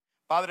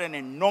Padre, en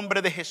el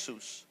nombre de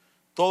Jesús,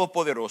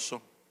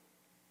 Todopoderoso,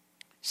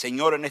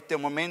 Señor, en este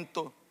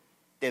momento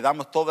te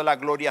damos toda la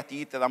gloria a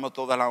ti, te damos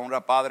toda la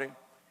honra, Padre.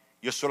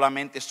 Yo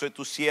solamente soy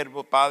tu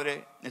siervo,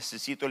 Padre.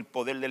 Necesito el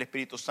poder del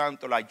Espíritu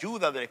Santo, la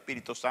ayuda del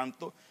Espíritu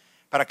Santo,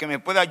 para que me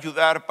pueda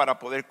ayudar para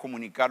poder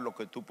comunicar lo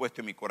que tú has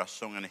puesto en mi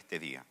corazón en este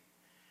día.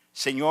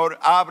 Señor,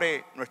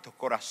 abre nuestros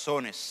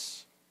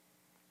corazones.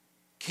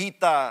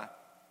 Quita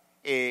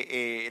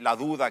la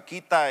duda,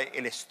 quita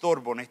el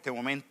estorbo en este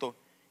momento,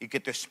 y que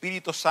tu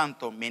Espíritu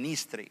Santo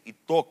ministre y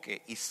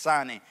toque y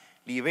sane,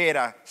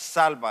 libera,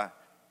 salva.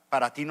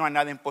 Para ti no hay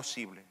nada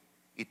imposible.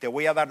 Y te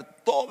voy a dar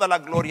toda la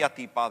gloria a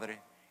ti,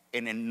 Padre,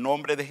 en el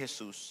nombre de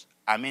Jesús.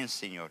 Amén,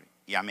 Señor,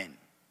 y amén.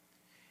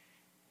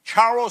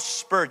 Charles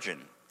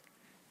Spurgeon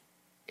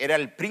era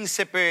el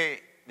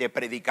príncipe de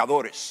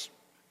predicadores.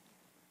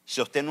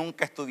 Si usted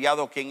nunca ha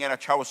estudiado quién era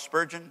Charles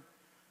Spurgeon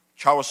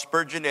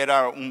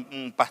era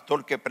un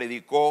pastor que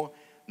predicó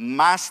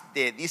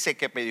dice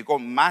que predicó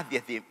más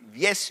de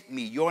 10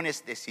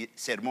 millones de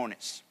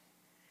sermones.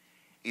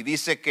 Y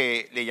dice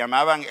que le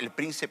llamaban el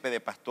príncipe de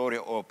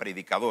pastores o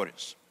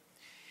predicadores.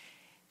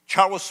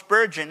 Charles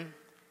Spurgeon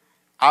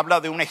habla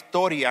de una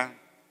historia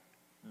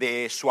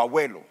de su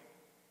abuelo.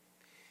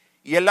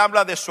 Y él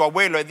habla de su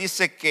abuelo y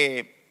dice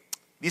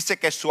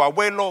que su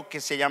abuelo,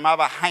 que se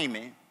llamaba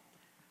Jaime,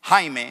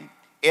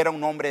 era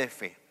un hombre de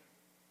fe.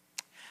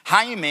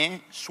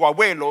 Jaime, su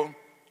abuelo,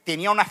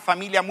 tenía una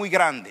familia muy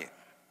grande.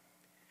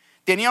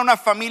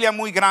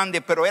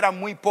 Pero eran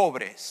muy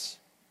pobres.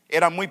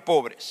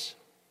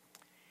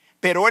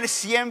 Pero él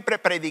siempre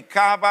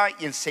predicaba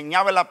y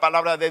enseñaba la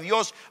palabra de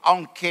Dios,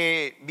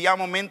 aunque había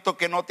momentos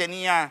que no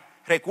tenía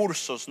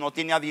recursos, no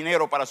tenía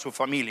dinero para su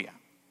familia.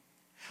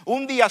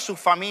 Un día su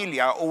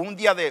familia, o un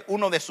día de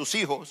uno de sus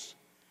hijos,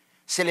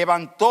 se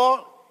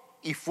levantó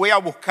y fue a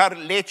buscar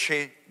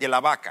leche de la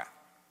vaca.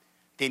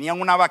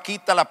 Tenían una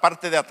vaquita en la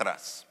parte de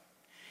atrás.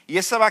 Y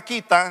esa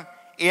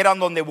vaquita era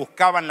donde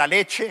buscaban la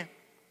leche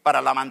para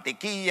la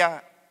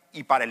mantequilla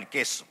y para el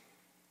queso.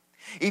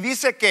 Y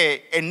dice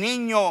que el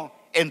niño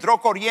entró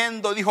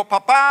corriendo y dijo: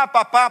 papá,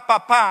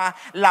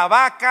 la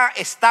vaca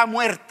está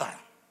muerta.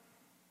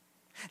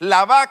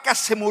 La vaca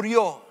se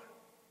murió.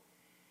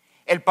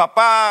 El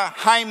papá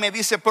Jaime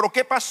dice: ¿pero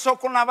qué pasó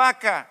con la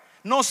vaca?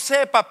 No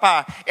sé,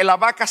 papá, la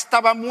vaca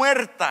estaba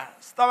muerta.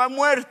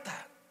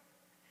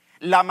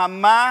 La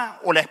mamá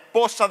o la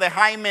esposa de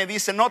Jaime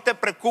dice: no te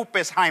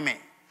preocupes,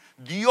 Jaime,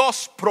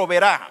 Dios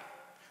proveerá.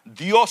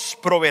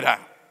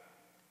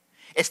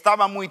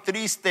 Estaba muy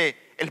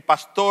triste el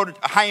pastor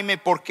Jaime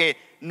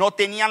porque no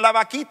tenían la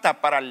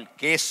vaquita para el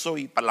queso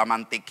y para la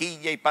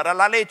mantequilla y para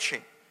la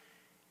leche.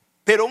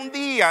 Pero un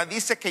día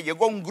dice que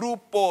llegó un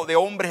grupo de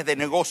hombres de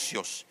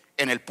negocios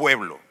en el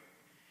pueblo.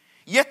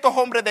 Y estos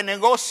hombres de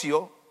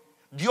negocio,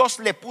 Dios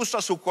le puso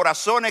a sus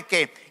corazones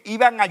que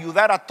iban a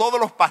ayudar a todos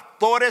los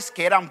pastores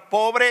que eran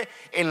pobres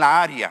en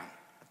la área,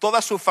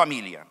 toda su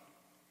familia.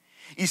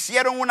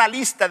 Hicieron una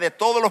lista de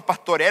todos los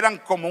pastores, eran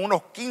como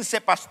unos 15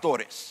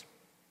 pastores.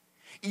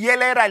 Y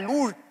él era el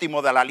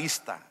último de la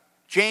lista.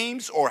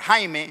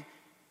 Jaime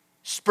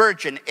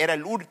Spurgeon era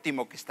el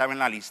último que estaba en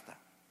la lista.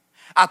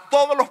 A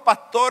todos los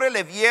pastores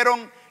le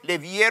dieron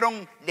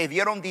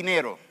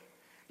dinero.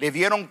 Le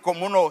dieron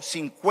como unos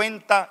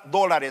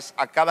 $50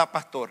 a cada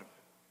pastor.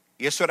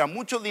 Y eso era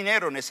mucho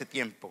dinero en ese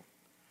tiempo.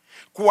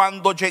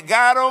 Cuando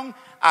llegaron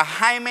a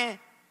Jaime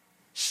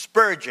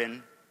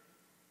Spurgeon,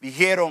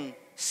 dijeron: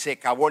 se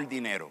acabó el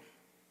dinero.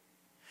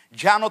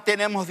 Ya no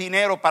tenemos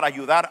dinero para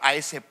ayudar a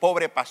ese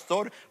pobre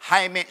pastor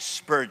Jaime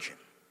Spurgeon.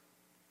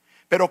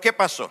 Pero ¿qué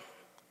pasó?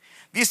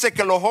 Dice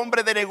que los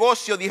hombres de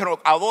negocio dijeron: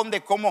 ¿a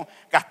dónde? ¿Cómo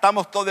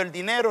gastamos todo el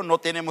dinero? No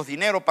tenemos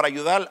dinero para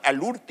ayudar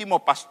al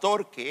último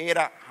pastor, que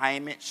era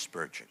Jaime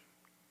Spurgeon.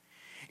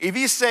 Y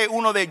dice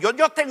uno de ellos: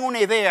 yo tengo una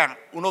idea,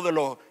 uno de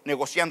los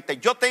negociantes.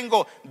 Yo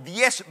tengo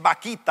 10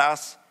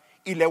 vaquitas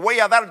y le voy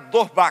a dar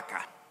 2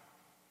 vacas.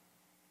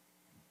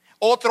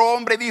 Otro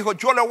hombre dijo: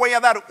 yo le voy a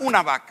dar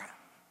 1 vaca.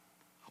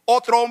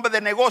 Otro hombre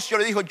de negocio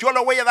le dijo: yo le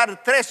voy a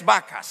dar 3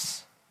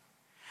 vacas.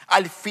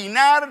 Al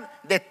final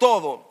de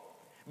todo,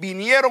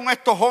 vinieron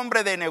estos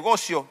hombres de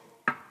negocio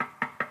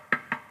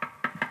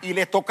y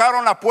le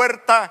tocaron la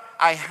puerta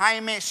a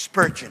Jaime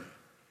Spurgeon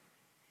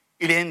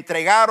y le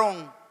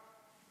entregaron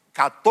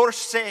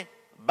 14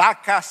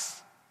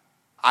 vacas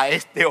a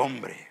este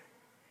hombre.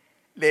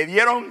 Le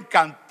dieron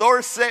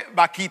 14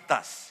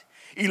 vaquitas.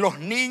 Y los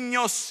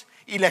niños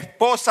y la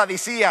esposa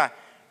decían: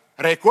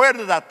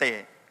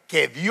 recuérdate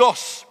que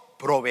Dios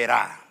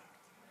proveerá.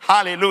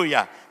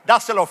 Aleluya.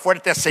 Dáselo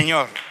fuerte al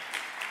Señor.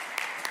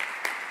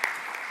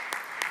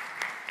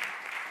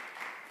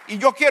 Y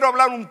yo quiero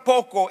hablar un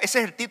poco, ese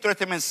es el título de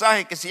este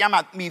mensaje, que se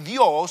llama: mi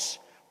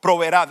Dios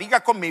proveerá.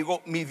 Diga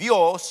conmigo: mi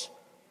Dios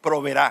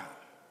proveerá.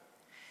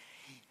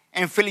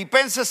 En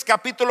Filipenses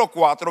capítulo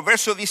 4,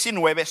 verso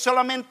 19,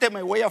 solamente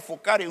me voy a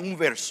enfocar en un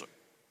verso.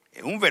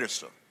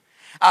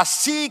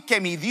 Así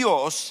que mi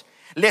Dios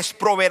les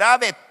proveerá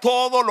de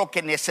todo lo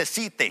que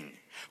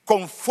necesiten,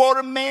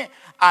 conforme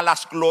a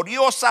las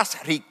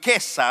gloriosas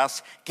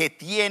riquezas que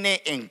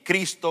tiene en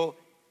Cristo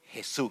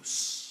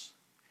Jesús.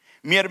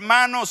 Mis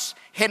hermanos,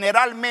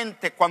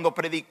 generalmente cuando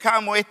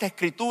predicamos esta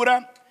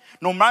escritura,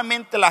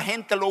 normalmente la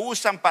gente lo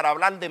usan para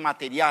hablar de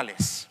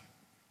materiales.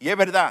 Y es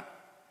verdad,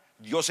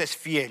 Dios es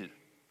fiel.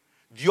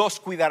 Dios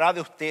cuidará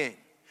de usted.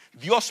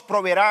 Dios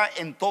proveerá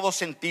en todo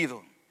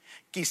sentido.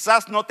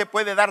 Quizás no te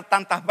puede dar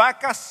tantas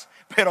vacas,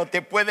 pero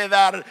te puede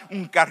dar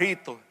un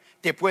carrito.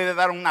 Te puede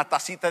dar una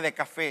tacita de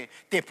café.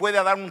 Te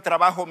puede dar un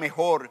trabajo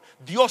mejor.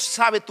 Dios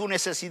sabe tu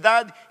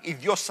necesidad y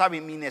Dios sabe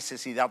mi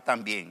necesidad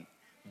también.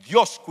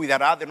 Dios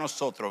cuidará de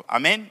nosotros.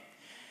 Amén.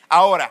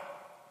 Ahora,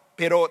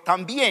 pero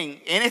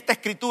también en esta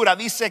escritura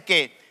dice,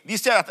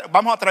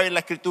 vamos a traer la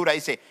escritura,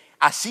 dice,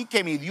 así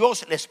que mi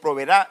Dios les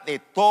proveerá de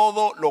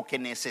todo lo que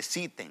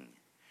necesiten.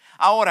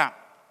 Ahora,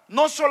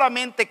 no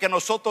solamente que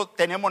nosotros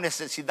tenemos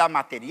necesidad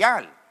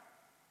material,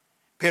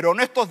 pero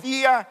en estos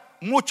días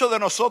muchos de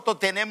nosotros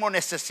tenemos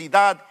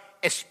necesidad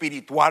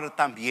espiritual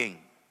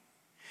también.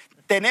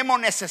 Tenemos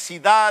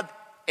necesidad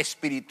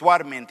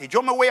espiritualmente.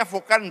 Yo me voy a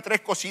enfocar en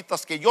tres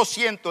cositas que yo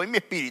siento en mi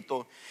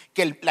espíritu,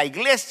 que la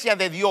iglesia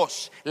de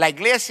Dios, la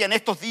iglesia en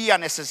estos días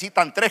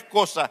necesitan tres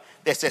cosas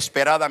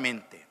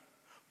desesperadamente.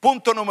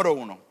 Punto número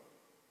uno,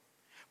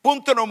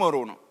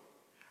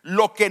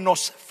 lo que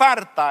nos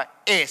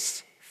falta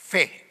es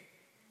fe.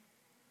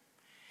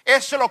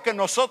 Eso es lo que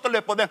nosotros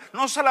le podemos,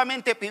 no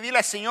solamente pedirle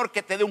al Señor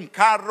que te dé un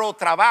carro,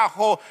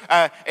 trabajo,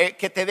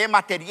 que te dé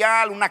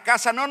material, una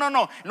casa. No.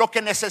 Lo que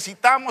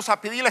necesitamos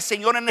a pedirle al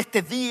Señor en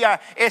este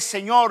día es,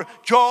 Señor,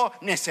 yo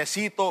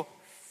necesito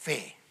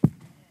fe.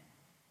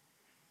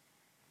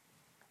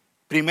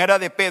 Primera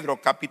de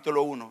Pedro,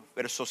 capítulo 1,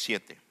 verso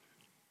 7.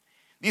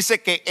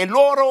 Dice que el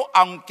oro,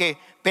 aunque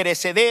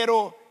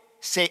perecedero,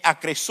 se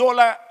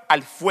acresola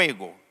al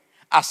fuego.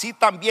 Así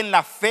también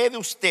la fe de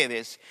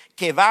ustedes,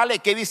 que vale,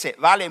 ¿qué dice?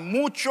 Vale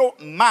mucho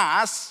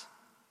más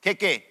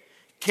que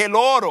el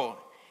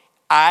oro,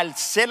 al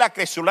ser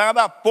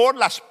acresolada por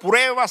las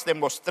pruebas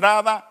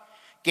demostradas,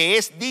 que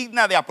es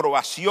digna de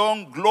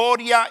aprobación,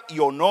 gloria y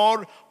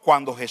honor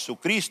cuando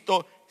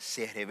Jesucristo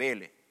se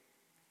revele.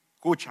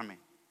 Escúchame,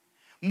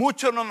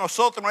 muchos de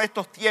nosotros en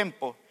estos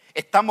tiempos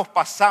estamos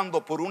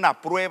pasando por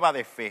una prueba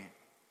de fe.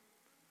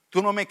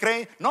 ¿Tú no me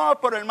crees? No,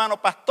 pero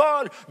hermano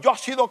pastor, yo he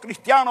sido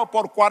cristiano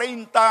por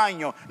 40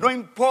 años. No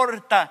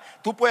importa,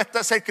 tú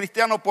puedes ser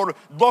cristiano por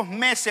 2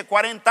 meses,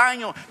 40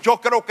 años.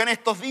 Yo creo que en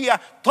estos días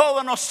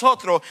todos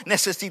nosotros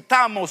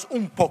necesitamos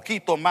un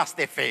poquito más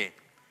de fe.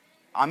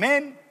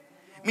 Amén.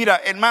 Mira,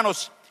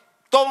 hermanos,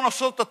 todos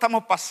nosotros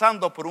estamos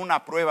pasando por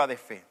una prueba de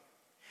fe.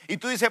 Y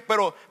tú dices,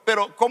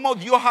 pero ¿cómo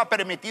Dios ha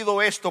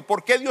permitido esto?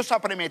 ¿Por qué Dios ha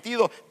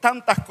permitido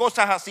tantas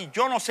cosas así?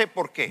 Yo no sé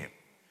por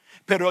qué.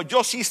 Pero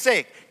yo sí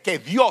sé que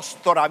Dios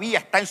todavía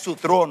está en su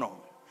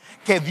trono,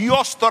 que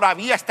Dios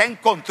todavía está en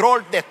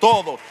control de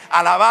todo.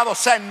 Alabado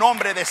sea el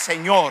nombre del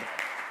Señor.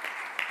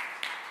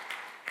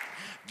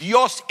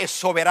 Dios es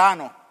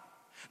soberano.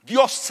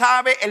 Dios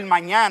sabe el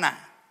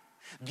mañana.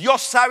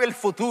 Dios sabe el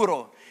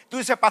futuro. Tú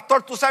dices,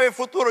 pastor, ¿tú sabes el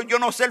futuro? Yo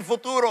no sé el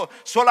futuro,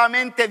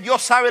 solamente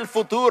Dios sabe el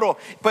futuro.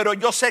 Pero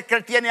yo sé que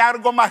Él tiene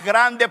algo más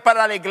grande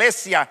para la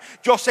iglesia.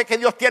 Yo sé que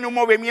Dios tiene un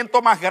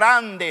movimiento más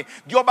grande.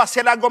 Dios va a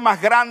hacer algo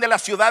más grande en la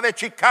ciudad de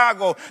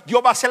Chicago.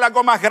 Dios va a hacer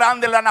algo más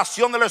grande en la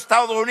nación de los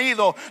Estados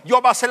Unidos. Dios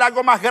va a hacer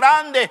algo más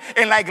grande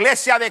en la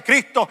iglesia de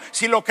Cristo.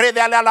 Si lo cree,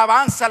 dale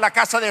alabanza a la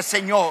casa del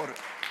Señor.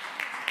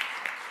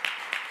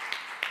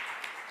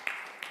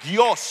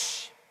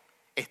 Dios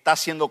está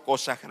haciendo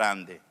cosas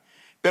grandes.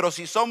 Pero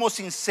si somos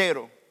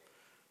sinceros,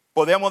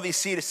 podemos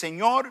decir,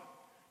 Señor,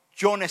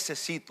 yo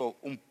necesito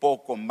un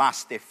poco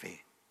más de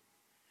fe.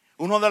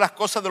 Una de las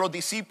cosas de los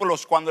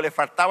discípulos cuando le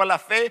faltaba la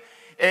fe,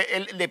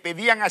 le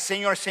pedían al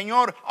Señor,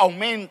 Señor,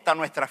 aumenta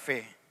nuestra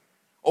fe.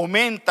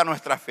 Aumenta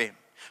nuestra fe.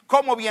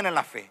 ¿Cómo viene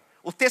la fe?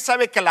 Usted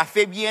sabe que la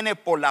fe viene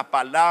por la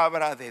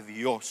palabra de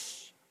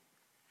Dios.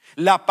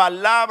 La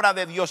palabra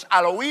de Dios.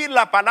 Al oír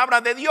la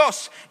palabra de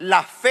Dios,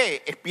 la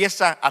fe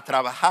empieza a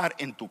trabajar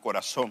en tu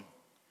corazón.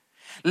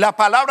 La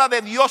palabra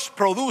de Dios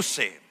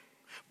produce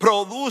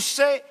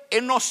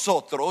en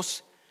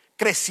nosotros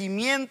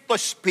crecimiento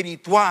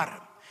espiritual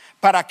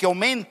para que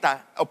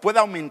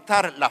pueda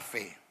aumentar la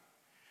fe.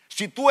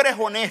 Si tú eres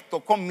honesto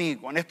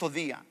conmigo en estos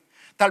días,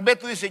 tal vez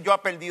tú dices, yo he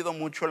perdido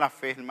mucho la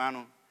fe,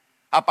 hermano.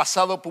 Ha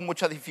pasado por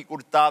muchas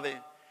dificultades.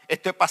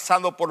 Estoy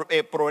pasando por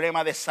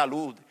problemas de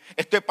salud.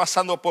 Estoy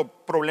pasando por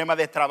problemas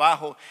de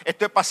trabajo.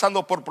 Estoy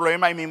pasando por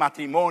problemas en mi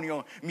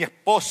matrimonio. Mi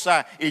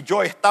esposa y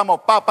yo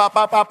estamos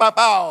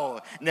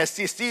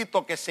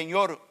Necesito que el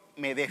Señor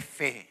me dé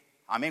fe.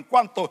 Amén.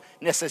 ¿Cuánto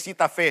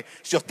necesita fe?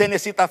 Si usted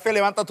necesita fe,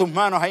 levanta tus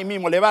manos ahí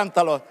mismo.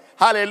 Levántalo.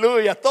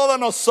 Aleluya. Todos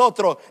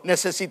nosotros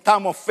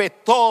necesitamos fe.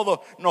 Todos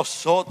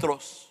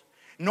nosotros.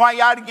 No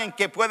hay alguien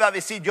que pueda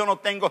decir yo no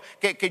tengo,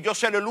 que yo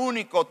soy el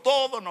único.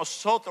 Todos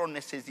nosotros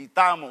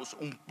necesitamos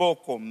un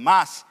poco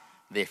más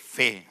de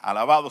fe.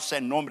 Alabado sea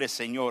el nombre del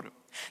Señor.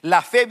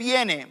 La fe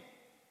viene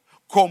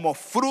como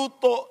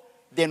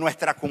fruto de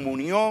nuestra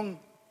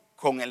comunión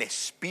con el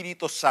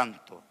Espíritu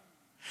Santo.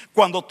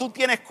 Cuando tú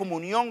tienes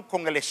comunión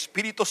con el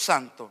Espíritu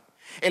Santo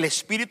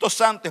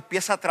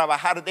empieza a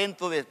trabajar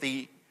dentro de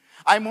ti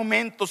Hay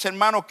momentos,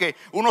 hermano, que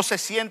uno se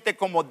siente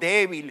como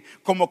débil,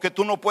 como que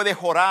tú no puedes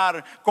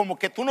orar, como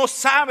que tú no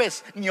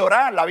sabes ni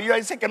orar. La Biblia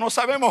dice que no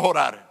sabemos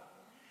orar.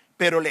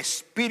 Pero el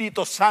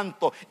Espíritu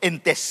Santo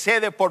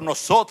intercede por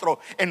nosotros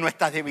en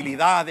nuestras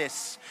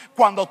debilidades.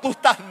 Cuando tú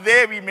estás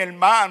débil, mi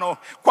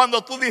hermano,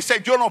 cuando tú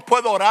dices yo no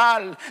puedo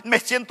orar, me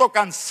siento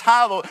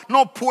cansado,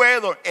 no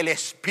puedo, el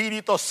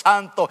Espíritu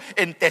Santo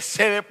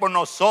intercede por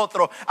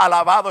nosotros.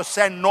 Alabado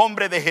sea el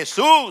nombre de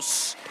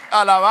Jesús.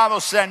 Alabado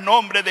sea el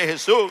nombre de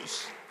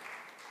Jesús.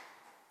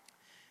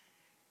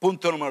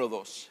 Punto número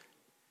 2.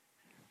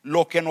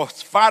 Lo que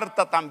nos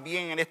falta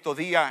también en estos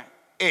días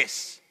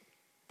es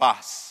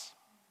paz.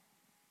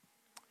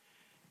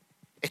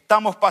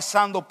 Estamos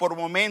pasando por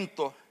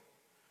momentos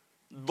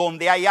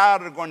donde hay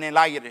algo en el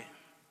aire,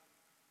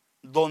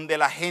 donde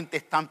la gente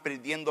está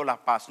perdiendo la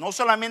paz. No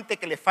solamente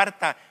que le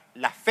falta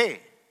la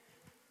fe,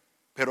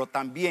 pero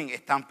también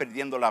están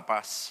perdiendo la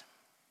paz.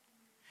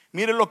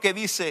 Mire lo que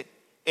dice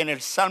en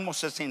el Salmo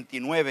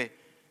 69,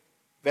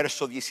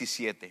 verso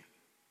 17.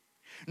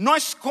 No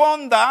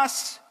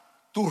escondas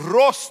tu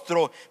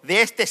rostro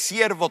de este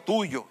siervo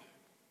tuyo.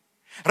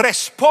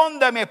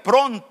 Respóndeme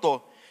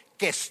pronto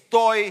que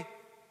estoy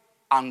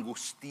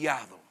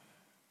angustiado.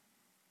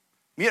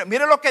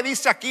 Mire lo que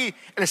dice aquí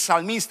el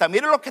salmista.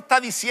 Mire lo que está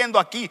diciendo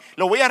aquí.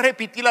 Lo voy a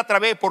repetir otra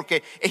vez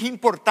porque es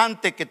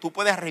importante que tú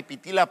puedas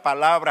repetir la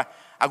palabra.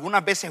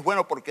 Algunas veces es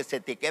bueno porque se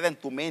te queda en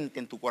tu mente,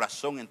 en tu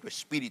corazón, en tu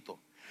espíritu.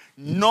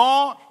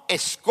 No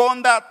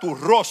esconda tu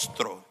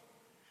rostro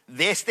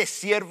de este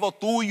siervo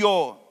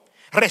tuyo.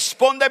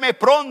 Respóndeme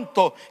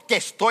pronto que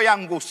estoy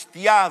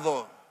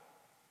angustiado.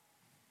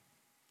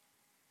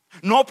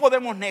 No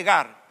podemos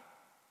negar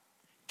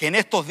que en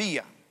estos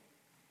días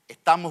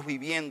estamos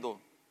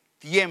viviendo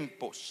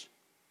tiempos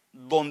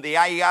donde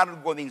hay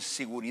algo de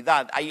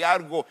inseguridad, hay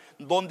algo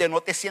donde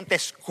no te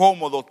sientes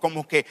cómodo,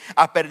 como que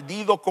ha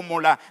perdido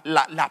como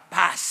la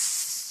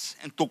paz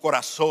en tu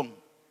corazón.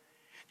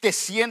 Te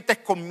sientes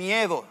con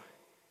miedo.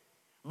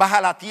 Vas a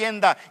la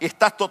tienda y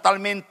estás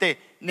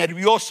totalmente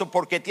nervioso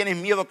porque tienes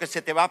miedo que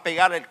se te va a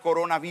pegar el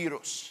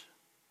coronavirus,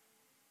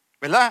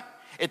 ¿verdad?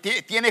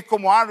 Tienes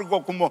como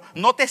algo, como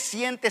no te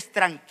sientes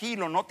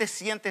tranquilo, no te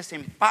sientes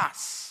en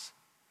paz.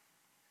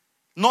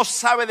 No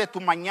sabes de tu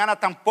mañana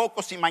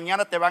tampoco, si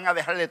mañana te van a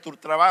dejar de tu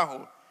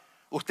trabajo.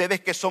 Ustedes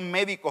que son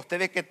médicos,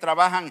 ustedes que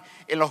trabajan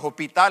en los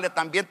hospitales,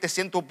 también te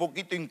siento un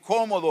poquito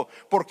incómodo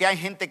porque hay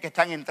gente que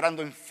están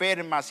entrando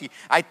enfermas y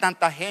hay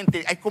tanta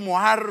gente, hay como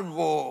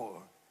algo.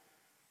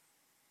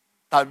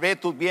 Tal vez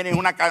tú vienes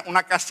a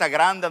una casa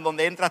grande en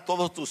donde entras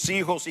todos tus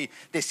hijos y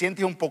te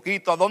sientes un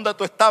poquito. ¿A dónde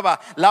tú estabas?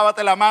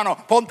 Lávate la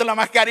mano, ponte la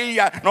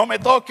mascarilla, no me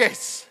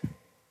toques.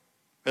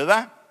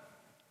 ¿Verdad?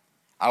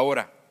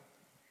 Ahora,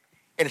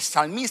 el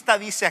salmista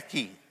dice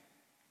aquí,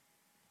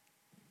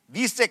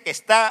 dice que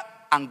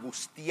está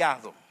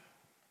angustiado.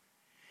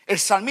 El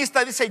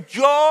salmista dice,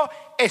 yo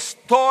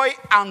estoy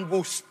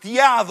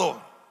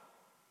angustiado.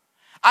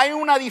 Hay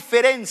una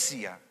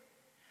diferencia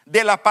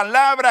de la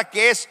palabra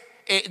que es,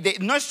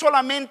 no es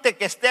solamente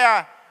que esté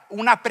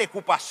una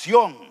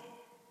preocupación.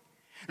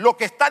 Lo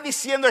que está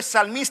diciendo el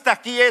salmista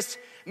aquí es,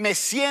 me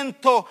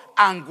siento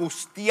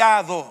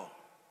angustiado.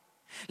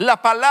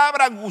 La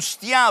palabra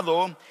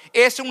angustiado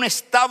es un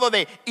estado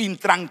de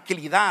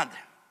intranquilidad.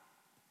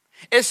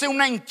 Es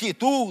una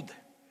inquietud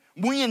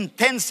muy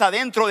intensa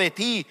dentro de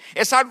ti.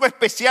 Es algo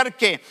especial,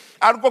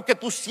 algo que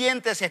tú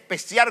sientes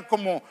especial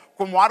como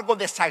algo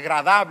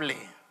desagradable,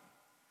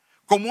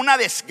 como una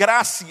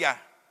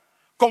desgracia,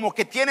 como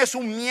que tienes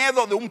un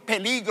miedo de un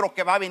peligro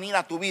que va a venir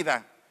a tu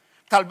vida.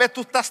 Tal vez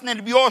tú estás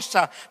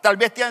nerviosa, tal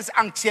vez tienes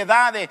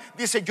ansiedades.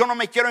 Dices, yo no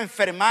me quiero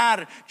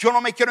enfermar,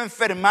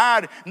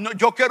 no,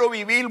 yo quiero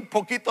vivir un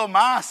poquito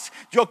más,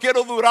 yo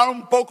quiero durar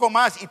un poco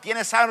más. Y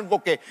tienes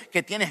algo que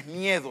tienes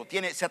miedo,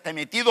 se te ha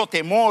metido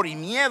temor y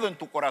miedo en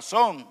tu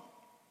corazón.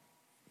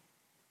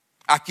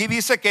 Aquí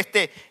dice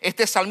que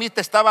este salmista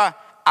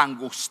estaba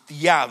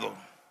angustiado,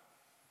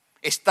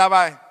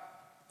 estaba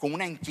con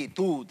una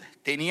inquietud,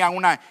 tenía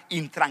una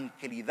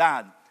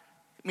intranquilidad.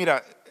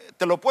 Mira,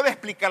 te lo puedo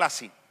explicar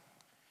así.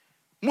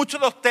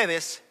 Muchos de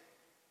ustedes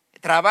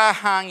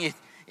trabajan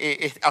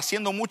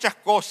haciendo muchas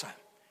cosas,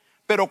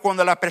 pero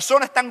cuando la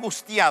persona está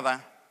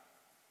angustiada,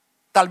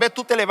 tal vez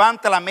tú te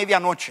levantas a la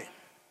medianoche,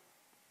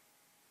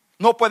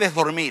 no puedes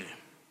dormir,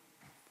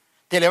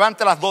 te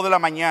levantas a las 2 de la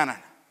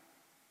mañana,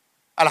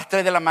 a las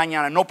 3 de la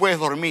mañana, no puedes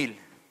dormir,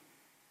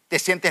 te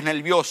sientes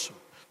nervioso,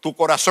 tu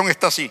corazón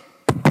está así.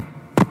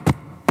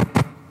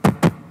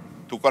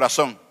 Tu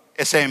corazón,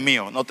 ese es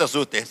mío, no te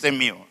asustes, ese es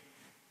mío.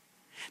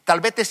 Tal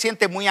vez te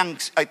sientes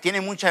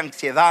tienes muchas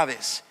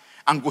ansiedades,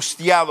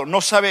 angustiado, no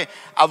sabes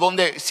a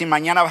dónde, si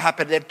mañana vas a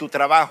perder tu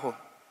trabajo,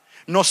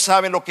 no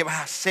sabes lo que vas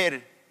a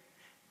hacer.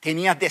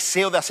 Tenías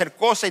deseo de hacer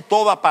cosas y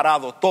todo ha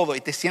parado, todo,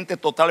 y te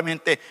sientes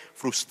totalmente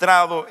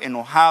frustrado,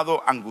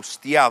 enojado,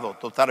 angustiado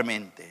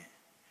totalmente.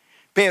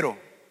 Pero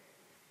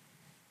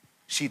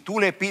si tú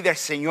le pides al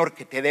Señor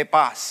que te dé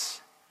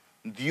paz,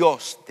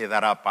 Dios te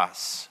dará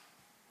paz.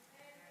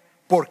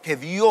 Porque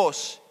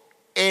Dios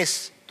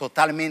es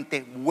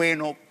totalmente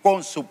bueno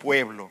con su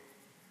pueblo.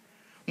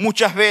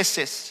 Muchas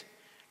veces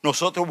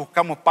nosotros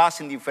buscamos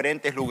paz en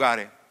diferentes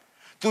lugares.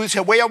 Tú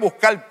dices, voy a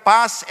buscar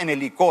paz en el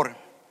licor,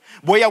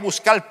 voy a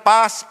buscar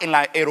paz en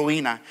la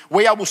heroína,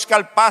 voy a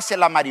buscar paz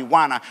en la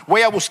marihuana,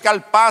 voy a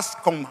buscar paz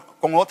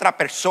con otra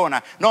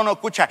persona. No,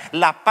 escucha,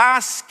 la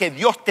paz que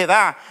Dios te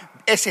da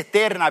es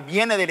eterna,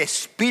 viene del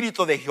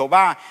Espíritu de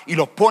Jehová y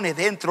lo pone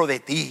dentro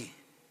de ti.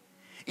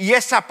 Y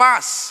esa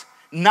paz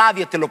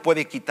nadie te lo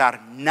puede quitar,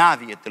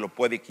 nadie te lo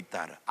puede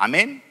quitar.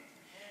 Amén.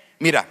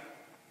 Mira,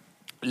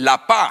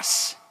 la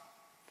paz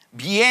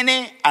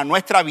viene a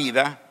nuestra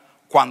vida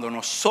cuando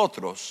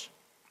nosotros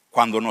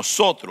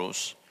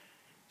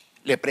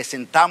le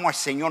presentamos al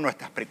Señor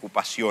nuestras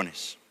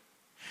preocupaciones.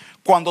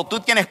 Cuando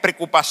tú tienes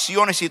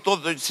preocupaciones y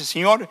todo, dices,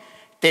 Señor,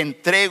 te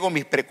entrego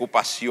mis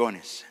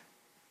preocupaciones,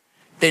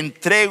 te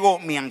entrego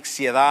mis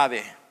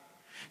ansiedades.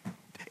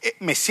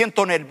 Me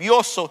siento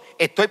nervioso,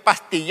 estoy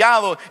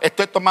pastillado,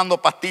 estoy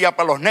tomando pastillas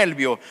para los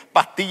nervios,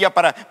 pastillas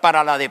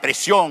para la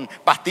depresión,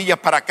 pastillas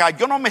para acá.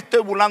 Yo no me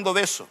estoy burlando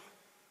de eso,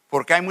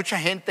 porque hay mucha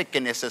gente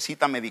que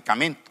necesita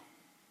medicamentos.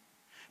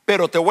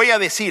 Pero te voy a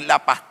decir,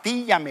 la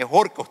pastilla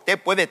mejor que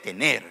usted puede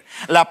tener,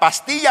 la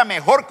pastilla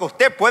mejor que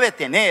usted puede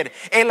tener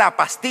es la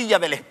pastilla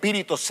del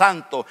Espíritu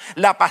Santo.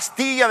 La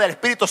pastilla del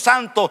Espíritu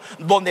Santo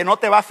donde no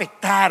te va a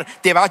afectar,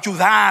 te va a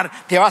ayudar,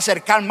 te va a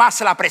acercar más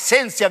a la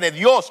presencia de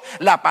Dios.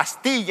 La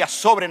pastilla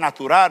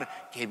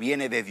sobrenatural que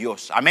viene de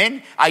Dios.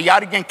 Amén. ¿Hay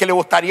alguien que le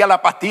gustaría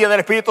la pastilla del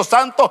Espíritu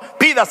Santo?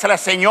 Pídasela al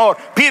Señor,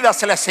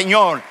 pídasela al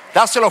Señor.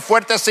 Dáselo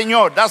fuerte al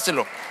Señor,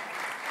 dáselo.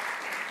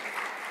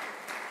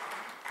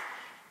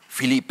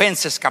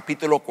 Filipenses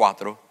capítulo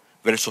 4,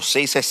 versos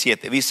 6 a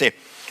 7 dice: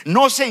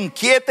 no se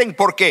inquieten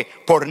porque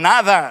por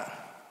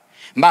nada,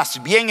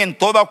 más bien en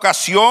toda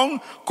ocasión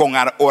con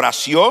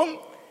oración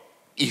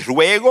y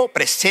ruego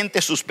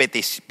presente sus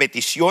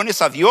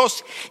peticiones a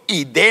Dios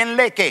y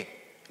denle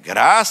 ¿qué?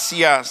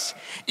 Gracias.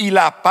 Y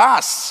la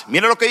paz,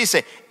 mira lo que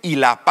dice, y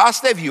la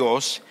paz de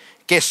Dios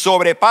que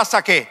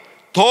sobrepasa ¿qué?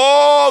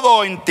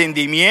 Todo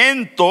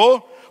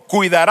entendimiento,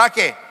 cuidará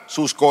 ¿qué?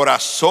 Sus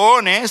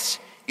corazones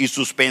y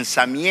sus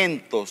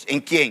pensamientos. ¿En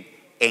quién?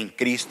 En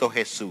Cristo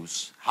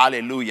Jesús.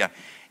 Aleluya.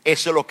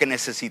 Eso es lo que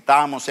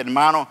necesitamos,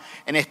 hermanos,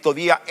 en estos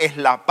días. Es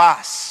la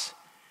paz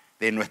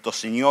de nuestro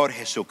Señor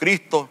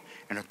Jesucristo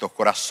en nuestros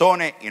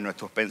corazones y en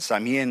nuestros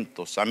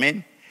pensamientos.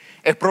 Amén.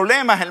 El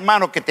problema,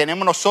 hermanos, que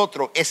tenemos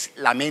nosotros es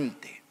la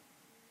mente.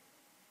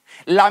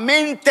 La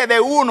mente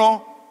de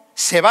uno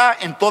se va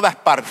en todas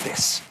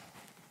partes.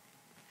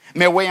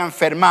 Me voy a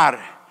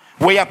enfermar,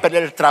 voy a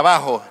perder el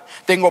trabajo,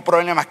 tengo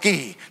problemas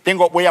aquí,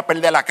 voy a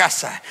perder la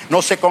casa,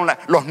 no sé con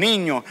los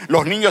niños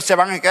se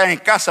van a quedar en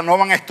casa, no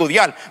van a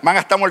estudiar, van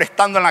a estar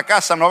molestando en la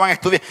casa, no van a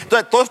estudiar.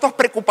 Entonces todas estas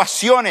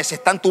preocupaciones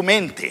están en tu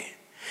mente.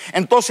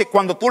 Entonces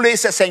cuando tú le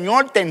dices,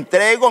 Señor, te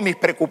entrego mis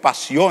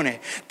preocupaciones,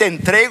 te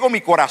entrego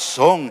mi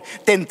corazón,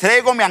 te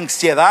entrego mis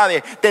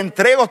ansiedades, te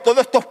entrego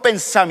todos estos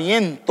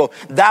pensamientos,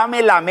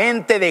 dame la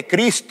mente de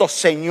Cristo,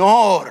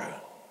 Señor.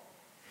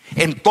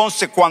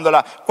 Entonces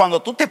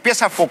cuando tú te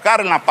empiezas a enfocar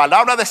en la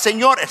palabra del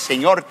Señor, el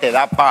Señor te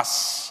da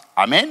paz.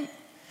 Amén.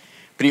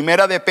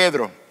 Primera de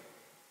Pedro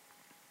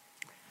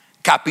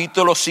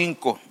capítulo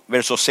 5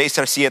 versos 6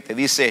 al 7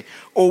 dice: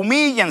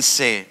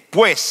 humíllense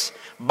pues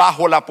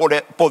bajo la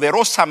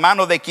poderosa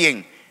mano de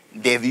 ¿quién?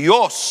 De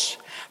Dios,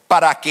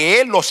 para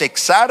que Él los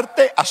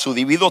exalte a su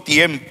debido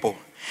tiempo.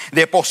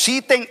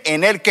 Depositen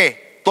en Él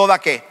 ¿qué?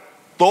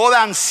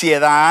 Toda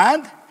ansiedad,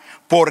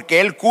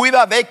 porque Él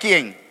cuida de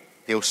 ¿quién?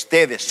 De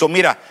ustedes.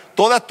 Mira,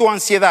 toda tu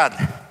ansiedad.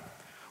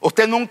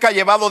 ¿Usted nunca ha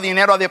llevado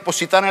dinero a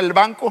depositar en el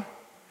banco?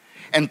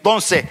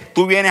 Entonces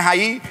tú vienes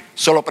ahí,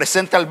 se lo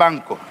presenta al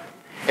banco.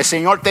 El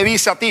Señor te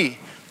dice a ti: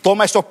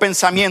 toma esos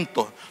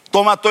pensamientos,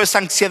 toma toda esa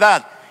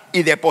ansiedad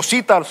y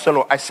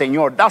deposítaselo al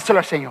Señor, dáselo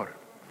al Señor.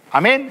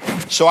 Amén.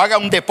 Haga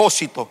un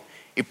depósito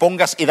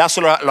y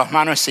dáselo a las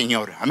manos del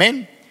Señor.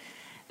 Amén.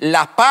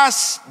 La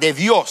paz de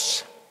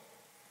Dios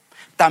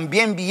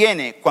también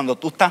viene cuando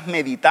tú estás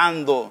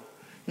meditando,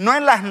 no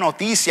en las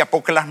noticias,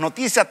 porque las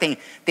noticias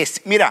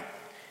mira,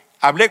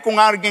 hablé con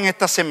alguien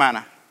esta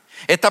semana.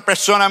 Esta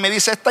persona me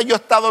dice: yo he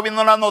estado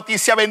viendo la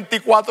noticia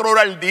 24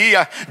 horas al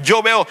día.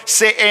 Yo veo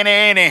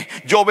CNN,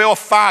 yo veo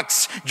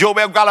Fox, yo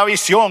veo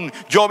Galavisión,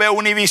 yo veo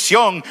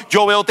Univisión,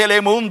 yo veo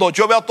Telemundo,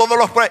 yo veo todos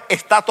los...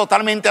 Está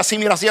totalmente así,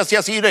 mira,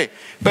 así.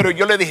 Pero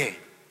yo le dije: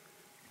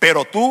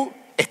 ¿pero tú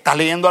estás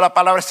leyendo la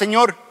palabra del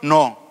Señor?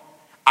 No,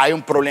 hay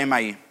un problema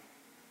ahí.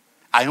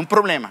 Hay un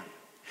problema.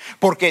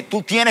 Porque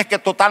tú tienes que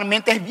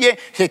totalmente, es bien,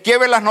 si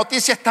quieres ver las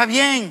noticias está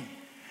bien,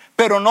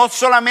 pero no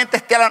solamente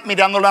estés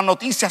mirando las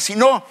noticias,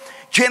 sino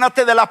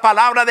llénate de la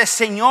palabra del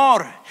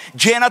Señor.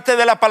 Llénate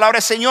de la palabra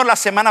del Señor. La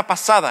semana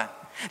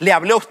pasada le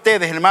hablé a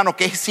ustedes, hermanos,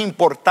 que es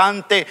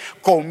importante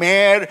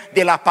comer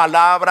de la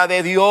palabra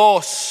de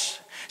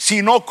Dios.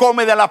 Si no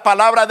comes de la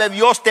palabra de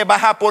Dios, te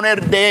vas a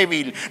poner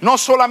débil. No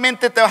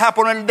solamente te vas a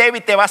poner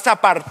débil, te vas a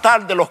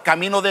apartar de los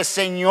caminos del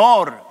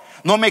Señor.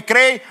 ¿No me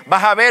cree?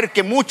 Vas a ver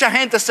que mucha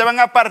gente se van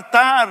a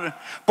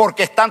apartar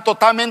porque están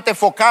totalmente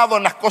enfocados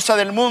en las cosas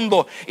del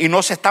mundo y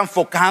no se están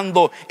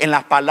enfocando en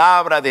la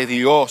palabra de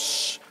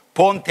Dios.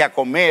 Ponte a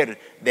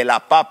comer de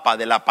la papa,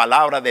 de la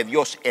palabra de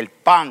Dios, el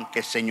pan que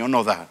el Señor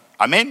nos da.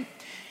 Amén.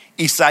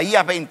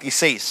 Isaías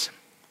 26,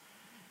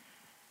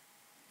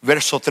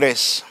 verso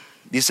 3.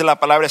 Dice la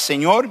palabra del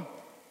Señor: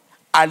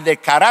 al de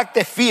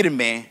carácter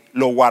firme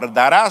lo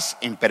guardarás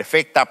en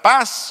perfecta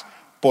paz,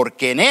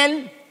 porque en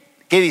él,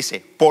 ¿qué dice?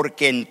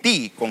 Porque en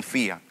ti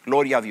confía.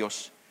 Gloria a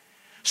Dios.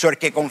 El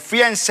que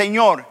confía en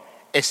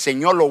el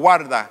Señor lo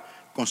guarda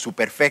con su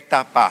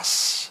perfecta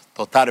paz,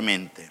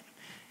 totalmente.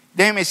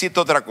 Déjeme decirte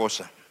otra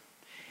cosa.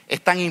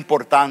 Es tan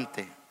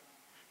importante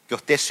que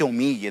usted se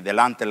humille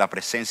delante de la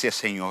presencia del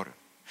Señor.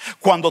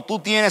 Cuando tú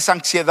tienes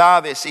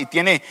ansiedades y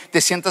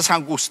te sientes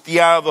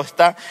angustiado,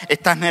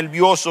 estás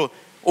nervioso,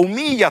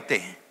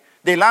 humíllate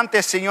delante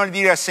del Señor y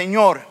diga: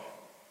 Señor,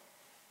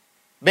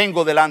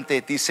 vengo delante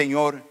de ti,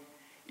 Señor,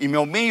 y me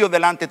humillo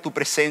delante de tu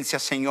presencia,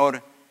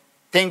 Señor.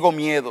 Tengo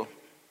miedo,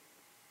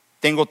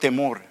 tengo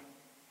temor,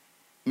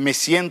 me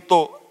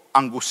siento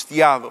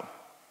angustiado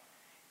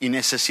y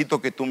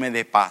necesito que tú me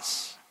des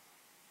paz.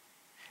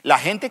 La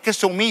gente que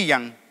se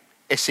humillan,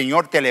 el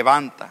Señor te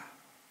levanta.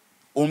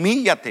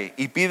 Humíllate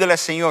y pídele al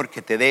Señor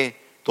que te dé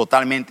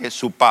totalmente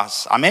su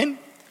paz. Amén.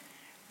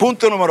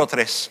 Punto número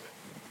 3.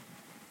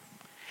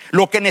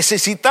 Lo que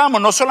necesitamos,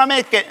 no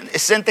solamente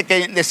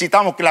que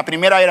necesitamos, que la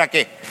primera era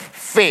 ¿qué?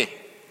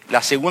 Fe.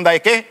 La segunda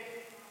es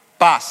 ¿qué?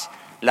 Paz.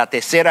 La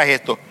tercera es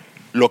esto: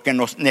 lo que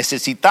nos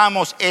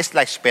necesitamos es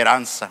la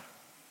esperanza.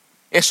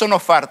 Eso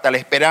nos falta, la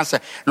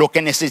esperanza. Lo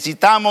que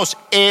necesitamos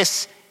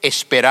es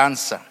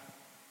esperanza.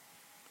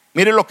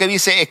 Mire lo que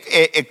dice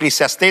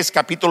Eclesiastés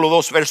capítulo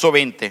 2 verso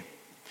 20.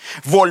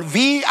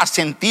 Volví a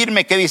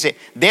sentirme, ¿qué dice?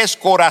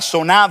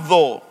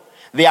 Descorazonado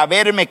de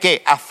haberme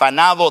 ¿qué?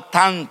 Afanado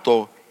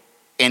tanto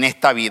en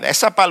esta vida.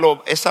 Esa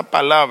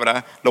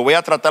palabra lo voy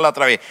a tratar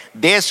otra vez.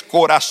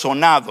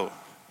 Descorazonado.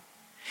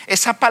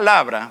 Esa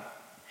palabra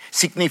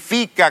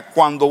significa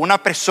cuando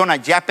una persona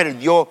ya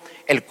perdió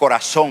el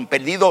corazón,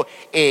 perdido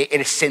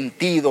el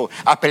sentido,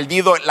 ha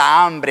perdido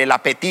la hambre, el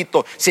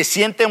apetito, se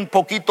siente un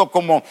poquito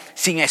como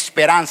sin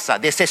esperanza,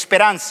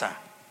 desesperanza,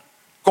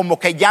 como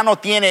que ya no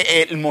tiene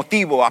el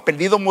motivo, ha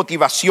perdido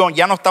motivación,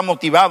 ya no está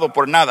motivado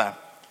por nada.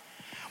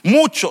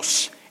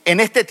 Muchos en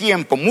este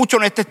tiempo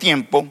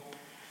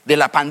de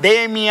la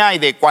pandemia y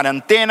de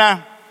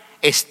cuarentena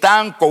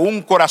están con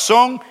un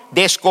corazón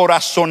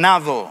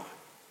descorazonado,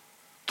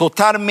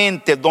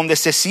 totalmente, donde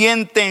se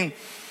sienten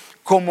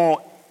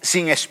como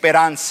sin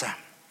esperanza.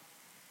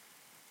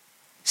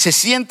 Se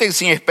sienten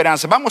sin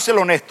esperanza. Vamos a ser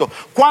honestos.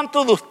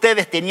 ¿Cuántos de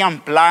ustedes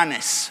tenían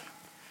planes?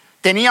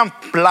 Tenían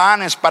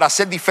planes para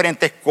hacer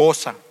diferentes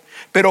cosas,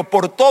 pero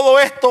por todo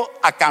esto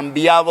ha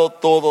cambiado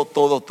todo.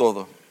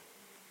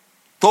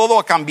 Todo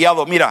ha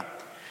cambiado. Mira,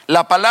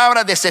 la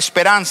palabra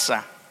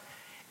desesperanza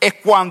es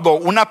cuando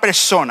una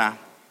persona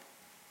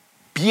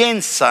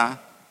piensa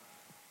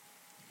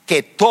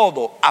que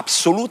todo,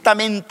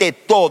 absolutamente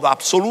todo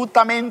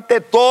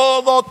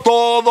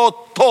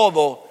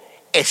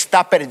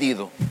está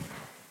perdido.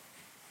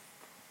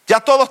 Ya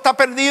todo está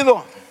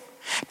perdido.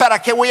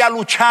 ¿Para qué voy a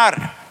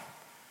luchar?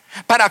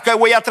 ¿Para qué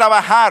voy a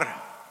trabajar?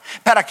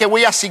 ¿Para qué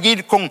voy a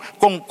seguir con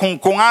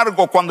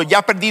algo cuando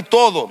ya perdí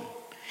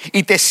todo?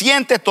 Y te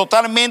sientes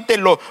totalmente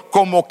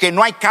como que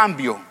no hay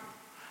cambio.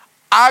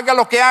 Haga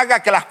lo que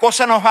haga, que las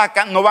cosas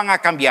no van a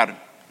cambiar.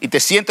 Y te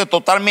sientes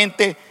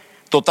totalmente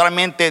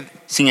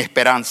sin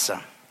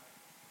esperanza.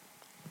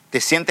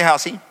 ¿Te sientes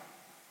así?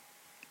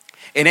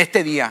 En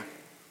este día,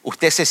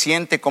 ¿usted se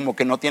siente como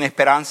que no tiene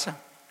esperanza?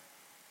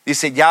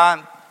 Dice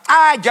ya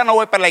no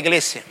voy para la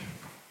iglesia.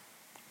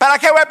 ¿Para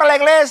qué voy para la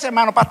iglesia,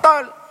 hermano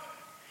pastor?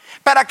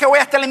 ¿Para qué voy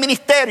a estar en el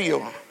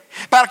ministerio?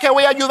 ¿Para qué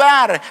voy a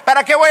ayudar?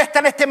 ¿Para qué voy a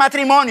estar en este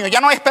matrimonio? Ya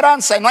no hay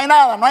esperanza, no hay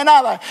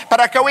nada.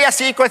 ¿Para qué voy a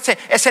seguir con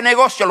ese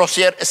negocio?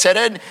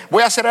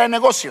 Voy a cerrar el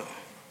negocio.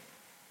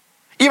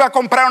 Iba a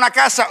comprar una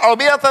casa,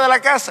 olvídate de la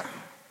casa.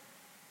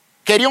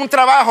 Quería un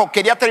trabajo,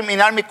 quería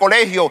terminar mi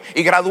colegio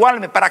y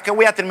graduarme. ¿Para qué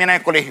voy a terminar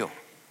el colegio?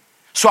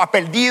 Ha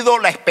perdido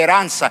la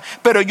esperanza.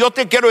 Pero yo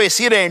te quiero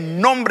decir en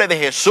nombre de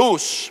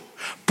Jesús: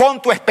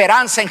 pon tu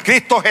esperanza en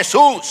Cristo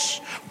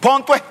Jesús.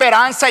 Pon tu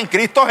esperanza en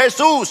Cristo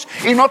Jesús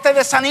y no te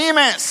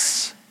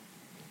desanimes.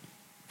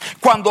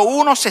 Cuando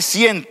uno se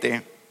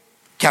siente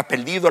que ha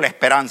perdido la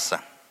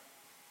esperanza,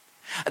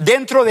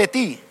 dentro de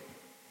ti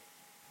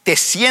te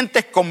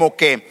sientes como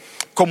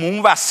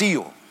un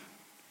vacío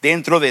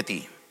dentro de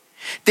ti.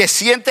 Te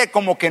sientes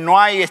como que no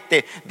hay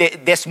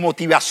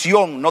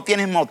desmotivación, no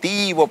tienes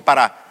motivo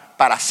para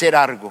hacer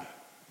algo.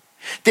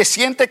 Te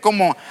sientes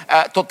como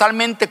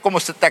totalmente como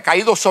se te ha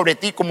caído sobre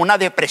ti como una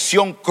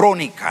depresión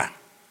crónica,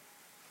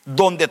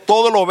 donde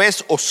todo lo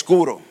ves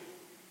oscuro,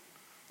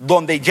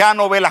 donde ya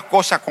no ves las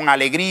cosas con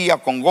alegría,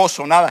 con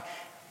gozo, nada,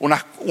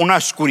 una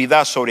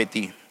oscuridad sobre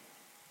ti.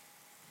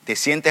 ¿Te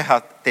sientes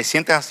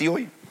así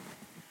hoy?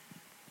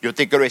 Yo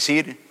te quiero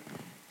decir,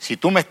 si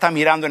tú me estás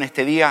mirando en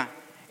este día,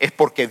 es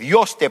porque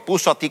Dios te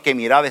puso a ti que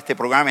mirar este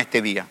programa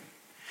este día.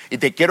 Y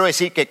te quiero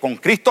decir que con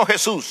Cristo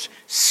Jesús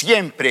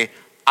siempre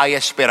hay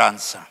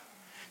esperanza.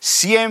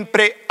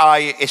 Siempre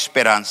hay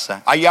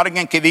esperanza. ¿Hay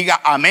alguien que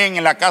diga amén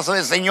en la casa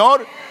del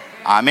Señor?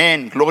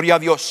 Amén, gloria a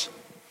Dios.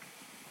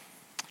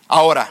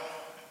 Ahora,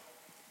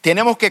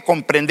 tenemos que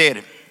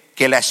comprender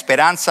que la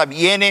esperanza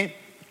viene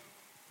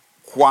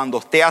cuando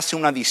usted hace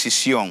una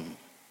decisión.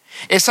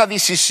 Esa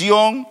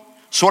decisión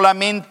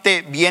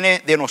solamente viene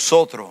de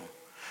nosotros.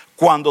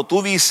 Cuando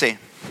tú dices,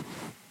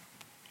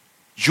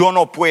 yo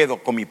no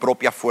puedo con mi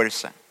propia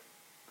fuerza.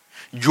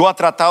 Yo he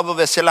tratado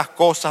de hacer las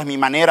cosas a mi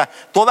manera.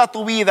 Toda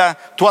tu vida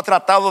tú has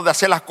tratado de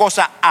hacer las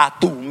cosas a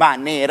tu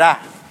manera.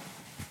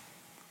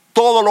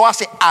 Todo lo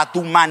hace a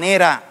tu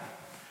manera.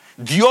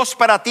 Dios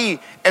para ti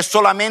es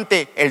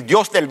solamente el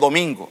Dios del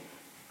domingo.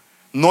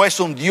 No es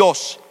un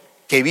Dios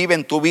que vive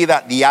en tu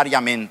vida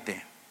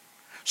diariamente.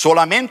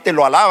 Solamente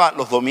lo alaba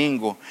los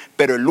domingos,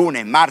 pero el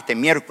lunes, martes,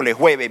 miércoles,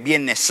 jueves,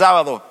 viernes,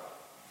 sábado,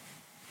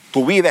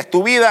 tu vida es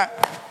tu vida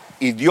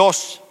y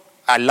Dios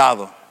al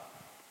lado.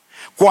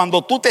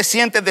 Cuando tú te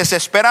sientes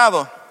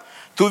desesperado,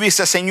 tú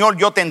dices, Señor,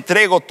 yo te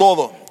entrego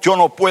todo. Yo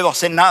no puedo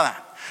hacer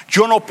nada.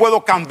 Yo no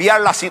puedo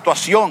cambiar la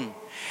situación.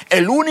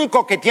 El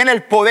único que tiene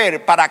el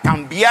poder para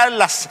cambiar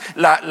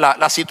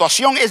la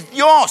situación es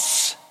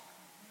Dios.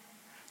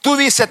 Tú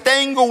dices,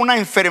 tengo una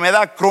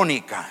enfermedad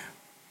crónica.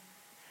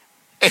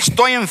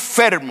 Estoy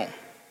enfermo.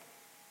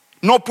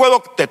 No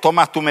puedo, te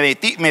tomas tu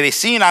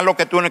medicina, haz lo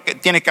que tú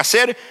tienes que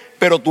hacer,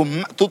 pero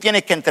tú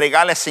tienes que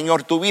entregarle al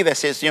Señor tu vida.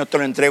 Ese Señor te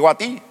lo entregó a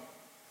ti.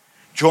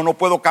 Yo no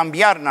puedo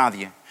cambiar a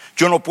nadie.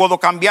 Yo no puedo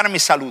cambiar mi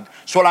salud.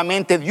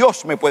 Solamente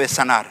Dios me puede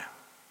sanar.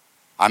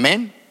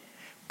 Amén.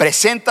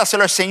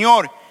 Preséntaselo al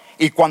Señor.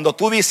 Y cuando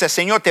tú dices,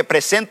 Señor, te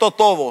presento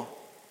todo,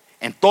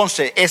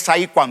 entonces es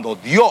ahí cuando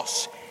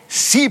Dios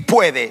sí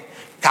puede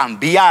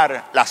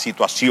cambiar la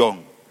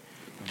situación.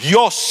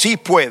 Dios sí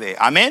puede.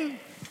 Amén.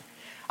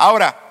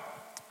 Ahora,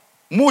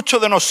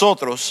 muchos de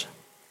nosotros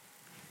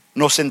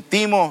nos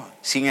sentimos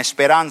sin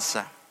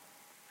esperanza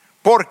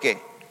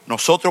porque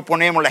nosotros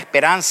ponemos la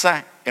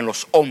esperanza en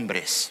los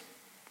hombres.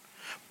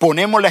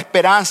 Ponemos la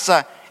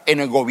esperanza en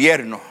el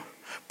gobierno.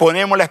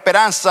 Ponemos la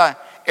esperanza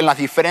en las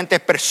diferentes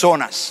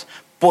personas.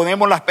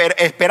 Ponemos la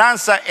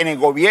esperanza en el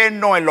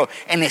gobierno,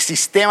 en el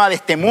sistema de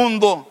este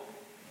mundo.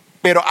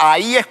 Pero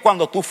ahí es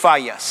cuando tú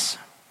fallas.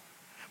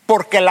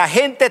 Porque la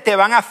gente te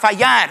van a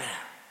fallar.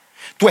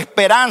 Tu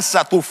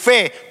esperanza, tu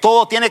fe,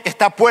 todo tiene que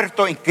estar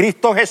puesto en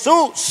Cristo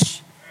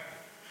Jesús.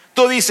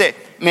 Tú dices,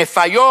 me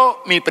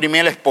falló mi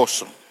primer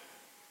esposo.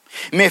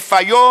 Me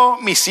falló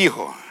mis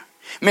hijos.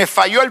 Me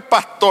falló el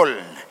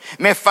pastor.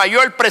 Me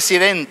falló el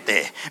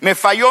presidente. Me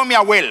falló mi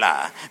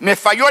abuela. Me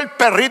falló el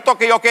perrito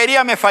que yo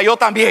quería. Me falló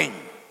también.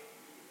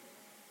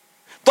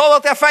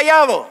 Todo te ha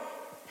fallado.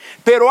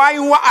 Pero hay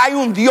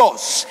un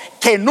Dios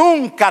que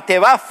nunca te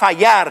va a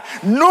fallar.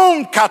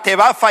 Nunca te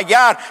va a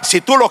fallar.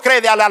 Si tú lo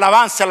crees, dale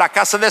alabanza a la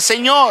casa del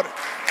Señor.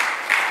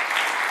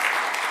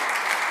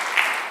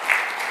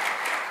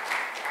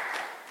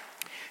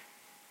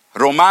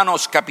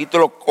 Romanos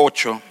capítulo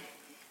 8.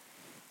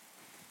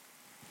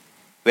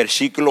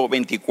 Versículo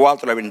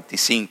 24 al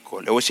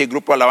 25. Le voy a decir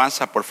grupo de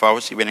alabanza, por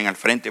favor, si vienen al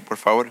frente, por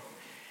favor.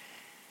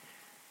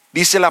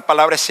 Dice la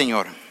palabra del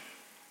Señor.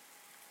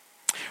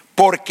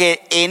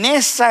 Porque en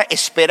esa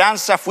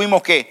esperanza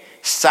fuimos que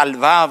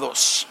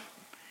salvados.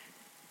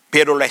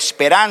 Pero la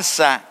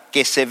esperanza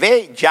que se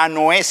ve ya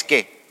no es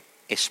que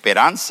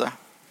esperanza.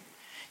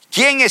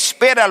 ¿Quién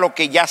espera lo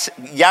que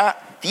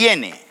ya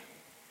tiene?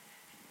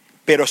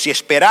 Pero si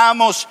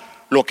esperamos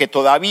lo que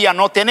todavía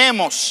no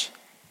tenemos,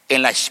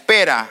 en la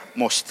espera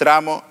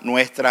mostramos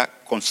nuestra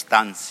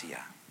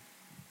constancia.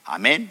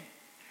 Amén.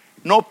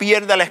 No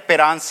pierda la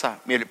esperanza,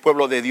 mi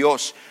pueblo de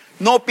Dios.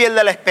 No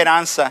pierda la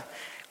esperanza.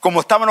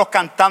 Como estábamos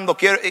cantando,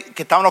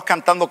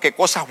 que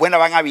cosas buenas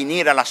van a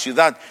venir a la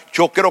ciudad.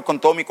 Yo creo con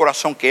todo mi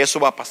corazón que eso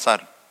va a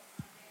pasar.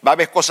 Va a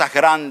haber cosas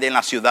grandes en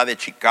la ciudad de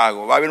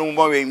Chicago. Va a haber un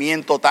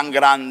movimiento tan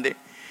grande.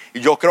 Y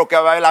yo creo que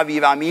va a haber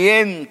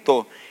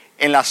avivamiento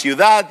en la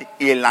ciudad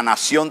y en la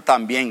nación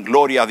también.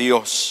 Gloria a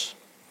Dios.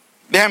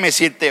 Déjame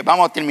decirte,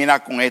 vamos a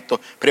terminar con esto.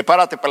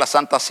 Prepárate para la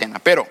Santa Cena.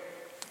 Pero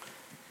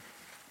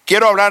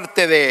quiero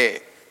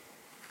hablarte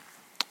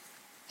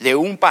de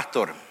un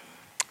pastor.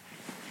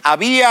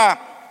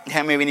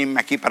 Déjame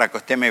venirme aquí para que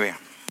usted me vea.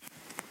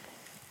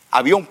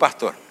 Había un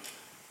pastor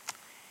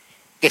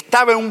que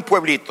estaba en un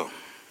pueblito.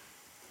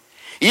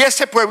 Y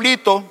ese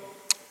pueblito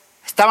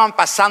estaban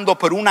pasando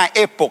por una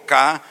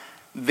época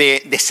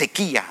de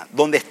sequía,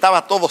 donde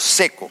estaba todo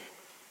seco.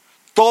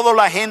 Toda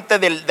la gente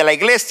de la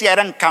iglesia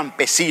eran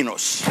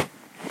campesinos.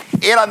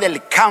 Era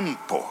del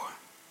campo.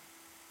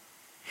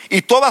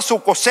 Y toda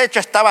su cosecha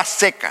estaba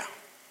seca.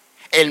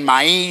 El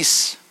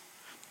maíz,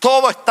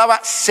 todo estaba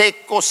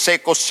seco,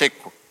 seco,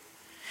 seco.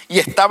 Y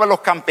estaban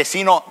los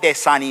campesinos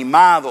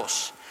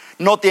desanimados.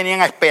 No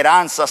tenían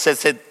esperanza, se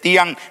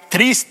sentían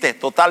tristes,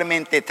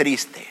 totalmente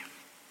tristes.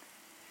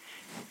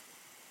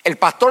 El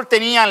pastor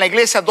tenía en la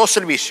iglesia 2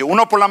 servicios,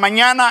 uno por la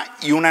mañana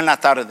y uno en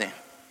la tarde.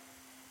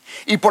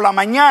 Y por la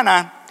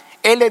mañana,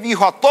 él le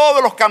dijo a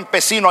todos los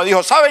campesinos,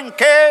 dijo, ¿saben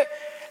qué?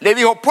 le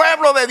dijo: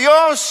 pueblo de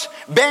Dios,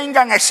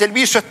 vengan al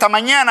servicio esta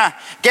mañana,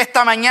 que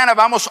esta mañana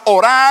vamos a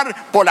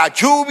orar por la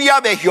lluvia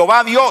de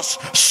Jehová Dios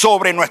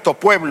sobre nuestro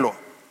pueblo.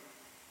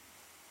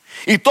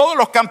 Y todos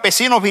los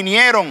campesinos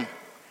vinieron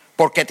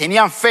porque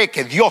tenían fe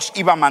que Dios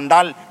iba a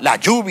mandar la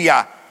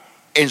lluvia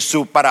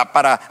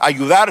para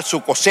ayudar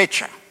su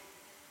cosecha.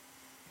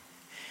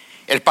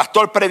 El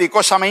pastor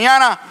predicó esa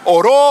mañana,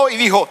 oró y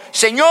dijo: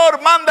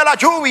 Señor, manda la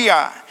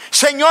lluvia.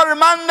 Señor,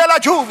 manda la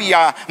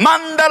lluvia,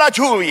 manda la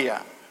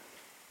lluvia.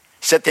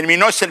 Se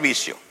terminó el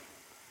servicio.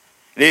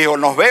 Le dijo: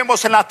 nos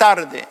vemos en la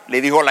tarde,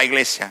 le dijo la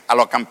iglesia a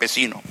los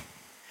campesinos.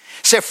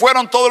 Se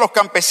fueron todos los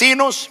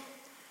campesinos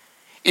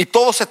y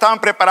todos se estaban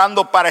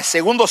preparando para el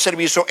segundo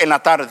servicio en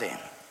la tarde.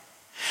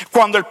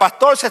 Cuando el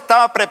pastor se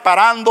estaba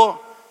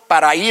preparando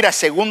para ir al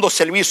segundo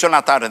servicio en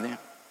la tarde,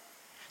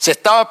 se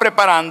estaba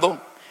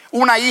preparando,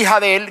 una hija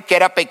de él que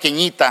era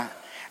pequeñita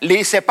le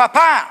dice: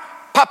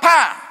 papá,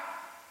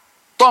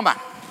 toma,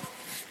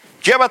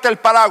 llévate el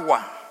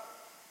paraguas.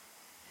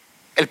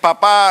 El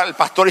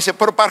pastor dice: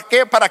 ¿pero para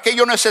qué? ¿Para qué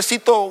yo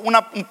necesito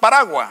un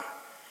paraguas?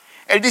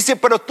 Él dice: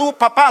 pero tú,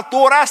 papá,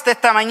 tú oraste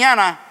esta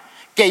mañana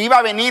que iba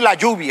a venir la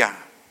lluvia.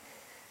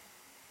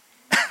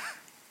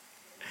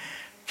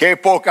 Qué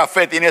poca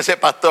fe tiene ese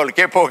pastor,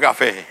 qué poca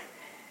fe.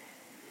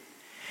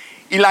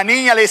 Y la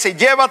niña le dice: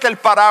 llévate el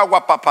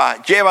paraguas, papá,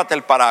 llévate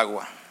el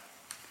paraguas.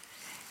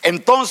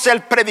 Entonces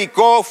él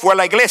predicó, fue a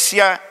la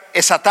iglesia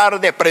esa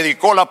tarde,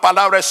 predicó la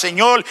palabra del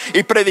Señor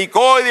y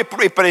predicó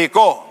y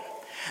predicó.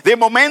 De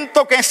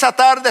momento que esa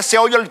tarde se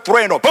oye el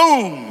trueno,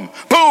 ¡pum!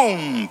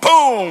 ¡Pum!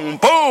 ¡Pum!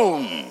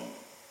 ¡Pum!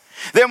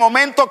 De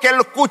momento que él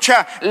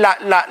escucha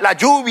la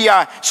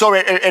lluvia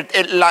sobre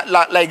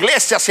la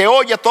iglesia, se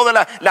oye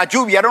toda la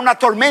lluvia. Era una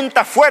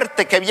tormenta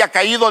fuerte que había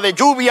caído de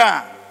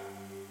lluvia.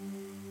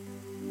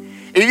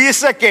 Y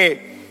dice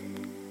que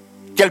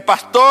el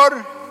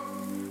pastor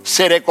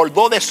se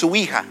recordó de su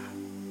hija,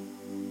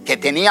 que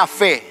tenía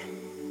fe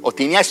o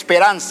tenía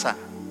esperanza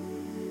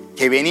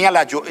que venía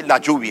la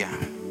lluvia.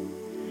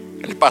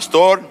 El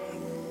pastor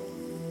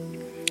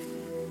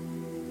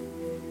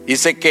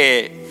dice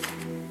que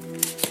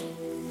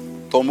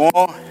tomó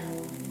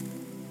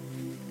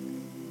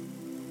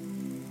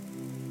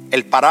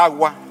el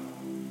paraguas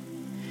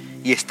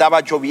y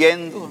estaba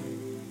lloviendo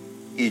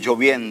y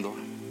lloviendo.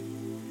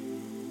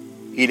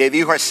 Y le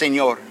dijo al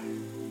Señor: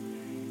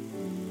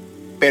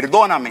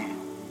 perdóname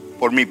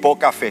por mi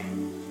poca fe.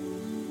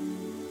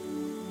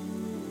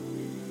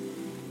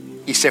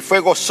 Y se fue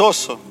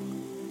gozoso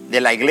de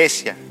la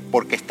iglesia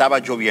porque estaba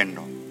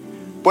lloviendo.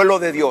 Pueblo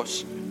de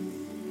Dios,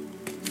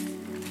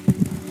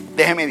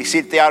 déjeme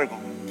decirte algo.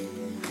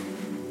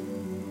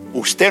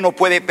 Usted no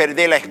puede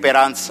perder la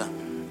esperanza.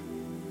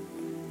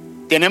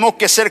 Tenemos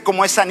que ser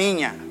como esa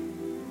niña,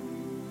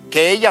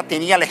 que ella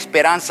tenía la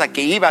esperanza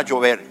que iba a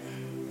llover.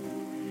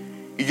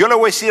 Y yo le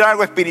voy a decir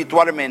algo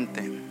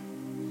espiritualmente.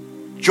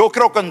 Yo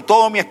creo con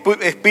todo mi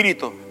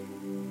espíritu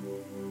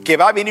que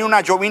va a venir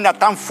una llovizna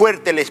tan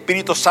fuerte, el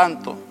Espíritu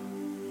Santo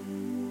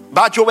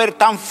va a llover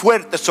tan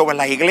fuerte sobre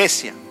las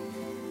iglesias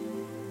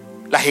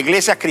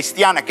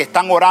cristianas que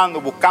están orando,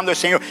 buscando al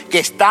Señor, que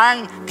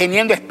están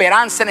teniendo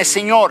esperanza en el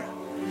Señor.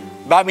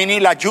 Va a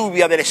venir la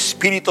lluvia del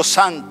Espíritu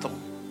Santo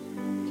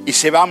y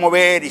se va a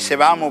mover, y se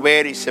va a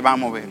mover, y se va a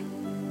mover.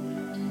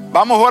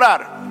 Vamos a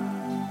orar.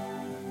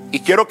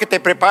 Y quiero que te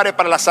prepares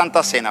para la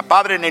Santa Cena.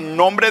 Padre, en el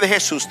nombre de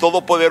Jesús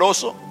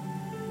Todopoderoso,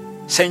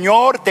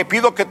 Señor, te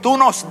pido que tú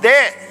nos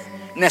des,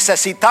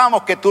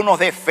 necesitamos que tú nos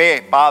des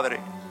fe, Padre.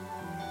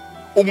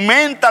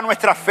 Aumenta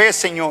nuestra fe,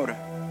 Señor.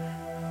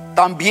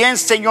 También,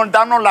 Señor,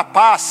 danos la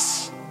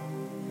paz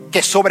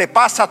que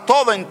sobrepasa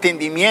todo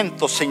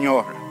entendimiento,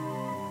 Señor.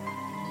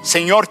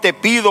 Señor, te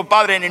pido,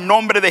 Padre, en el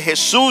nombre de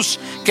Jesús,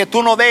 que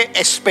tú nos des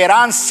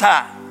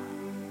esperanza,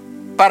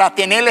 para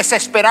tener esa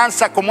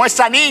esperanza como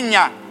esa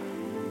niña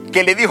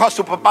que le dijo a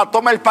su papá: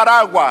 toma el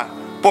paraguas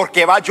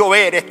porque va a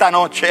llover esta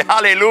noche.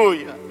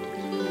 Aleluya.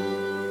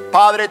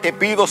 Padre, te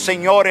pido,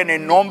 Señor, en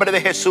el nombre de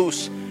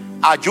Jesús,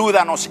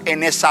 ayúdanos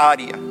en esa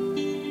área.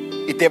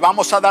 Y te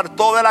vamos a dar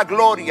toda la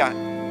gloria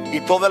y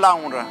toda la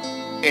honra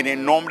en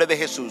el nombre de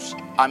Jesús.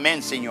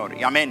 Amén, Señor,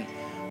 y amén.